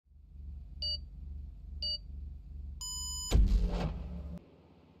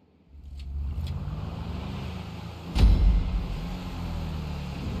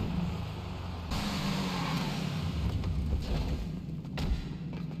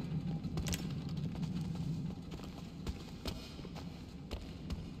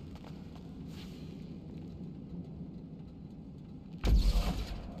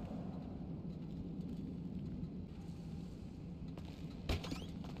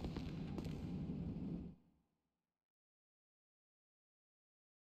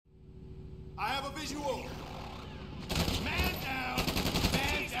visual. Man down.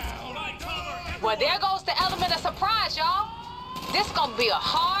 Man down. Right, cover. Well, there goes the element of surprise, y'all. This gonna be a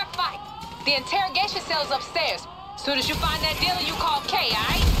hard fight. The interrogation cell's upstairs. Soon as you find that dealer, you call K, all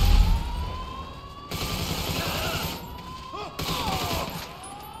right?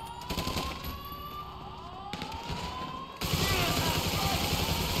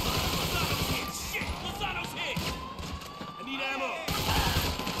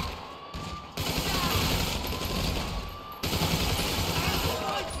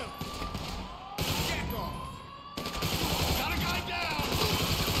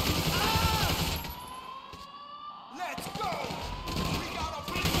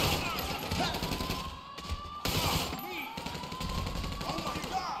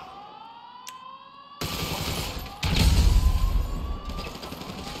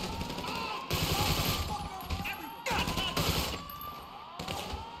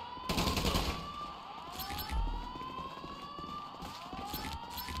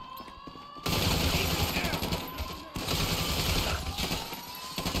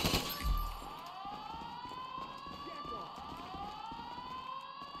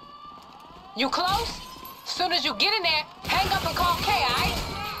 You close? Soon as you get in there, hang up and call K, all right?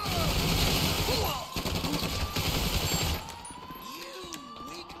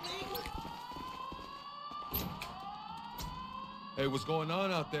 Hey, what's going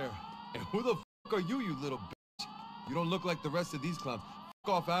on out there? And who the f*** are you little bitch? You don't look like the rest of these clowns.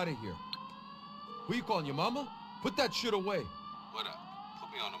 F*** off out of here. Who you calling, your mama? Put that shit away. What up?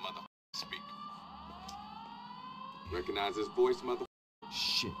 Put me on the motherfucking speaker. Recognize this voice, motherfucker?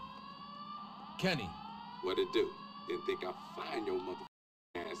 Shit. Kenny. What it do? Didn't think I'd find your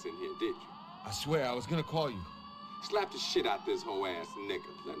motherfucking ass in here, did you? I swear, I was gonna call you. Slap the shit out this whole ass nigga.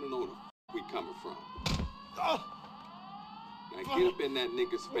 Let him know where the f we coming from. Oh. Now get up in that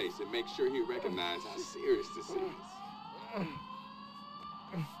nigga's face and make sure he recognize how serious this is.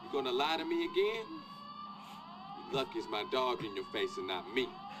 You gonna lie to me again? You lucky it's my dog in your face and not me.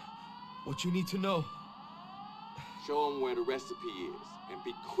 What you need to know? Show him where the recipe is and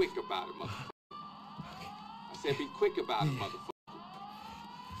be quick about it, motherfucker. I said be quick about it, motherfucker.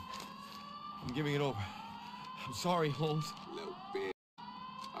 I'm giving it over. I'm sorry, Holmes. Little bitch.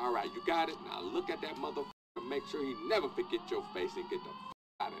 All right, you got it? Now look at that motherfucker and make sure he never forget your face and get the f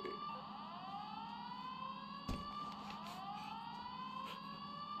out of there.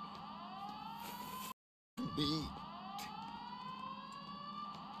 Beat.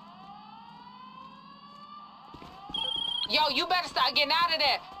 Yo, you better start getting out of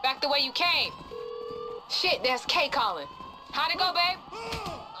there. Back the way you came. Shit, there's K calling. How'd it go, babe?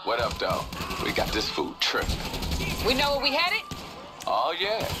 What up, dog? We got this food tripping. We know where we headed? Oh,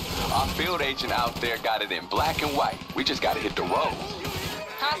 yeah. Our field agent out there got it in black and white. We just gotta hit the road.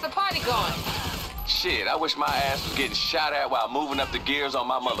 How's the party going? Shit, I wish my ass was getting shot at while moving up the gears on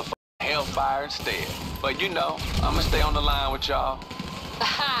my motherfucking Hellfire instead. But you know, I'ma stay on the line with y'all.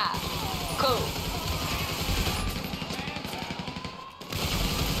 Aha! Cool.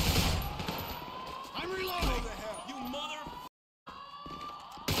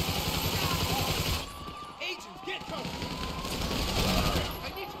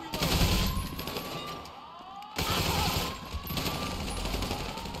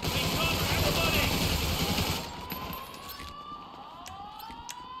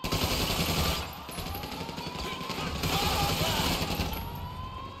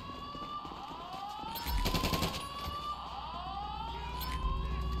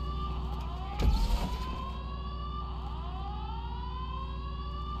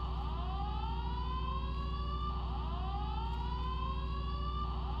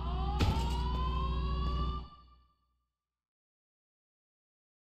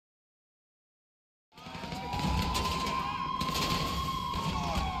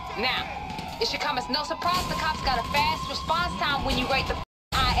 Now, it should come as no surprise the cops got a fast response time when you rate the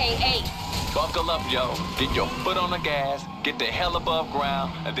IAA. Buckle up, yo. Get your foot on the gas, get the hell above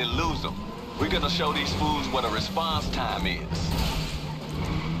ground, and then lose them. We're gonna show these fools what a response time is.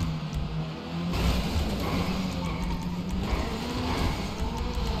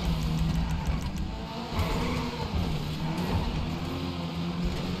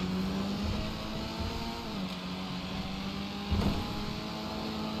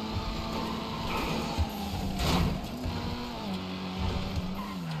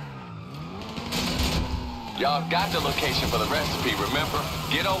 Y'all got the location for the recipe, remember?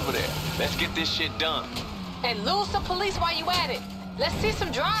 Get over there. Let's get this shit done. And lose some police while you at it. Let's see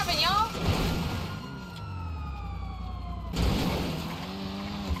some driving, y'all.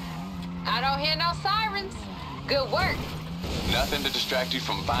 I don't hear no sirens. Good work. Nothing to distract you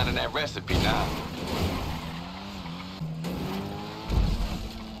from finding that recipe now.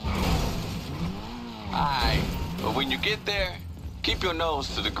 Alright, but when you get there, keep your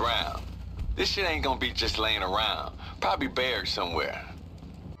nose to the ground. This shit ain't gonna be just laying around. Probably buried somewhere.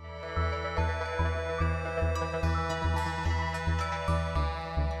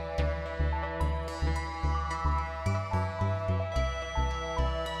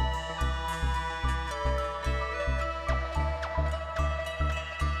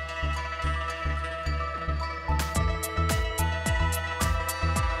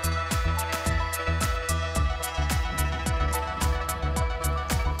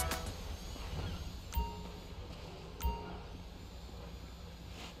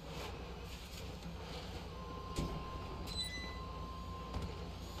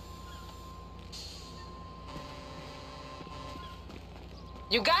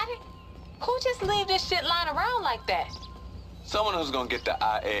 You got it? Who just leave this shit lying around like that? Someone who's gonna get the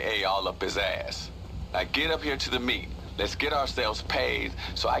IAA all up his ass. Now get up here to the meet. Let's get ourselves paid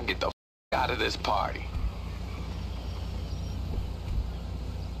so I can get the f out of this party.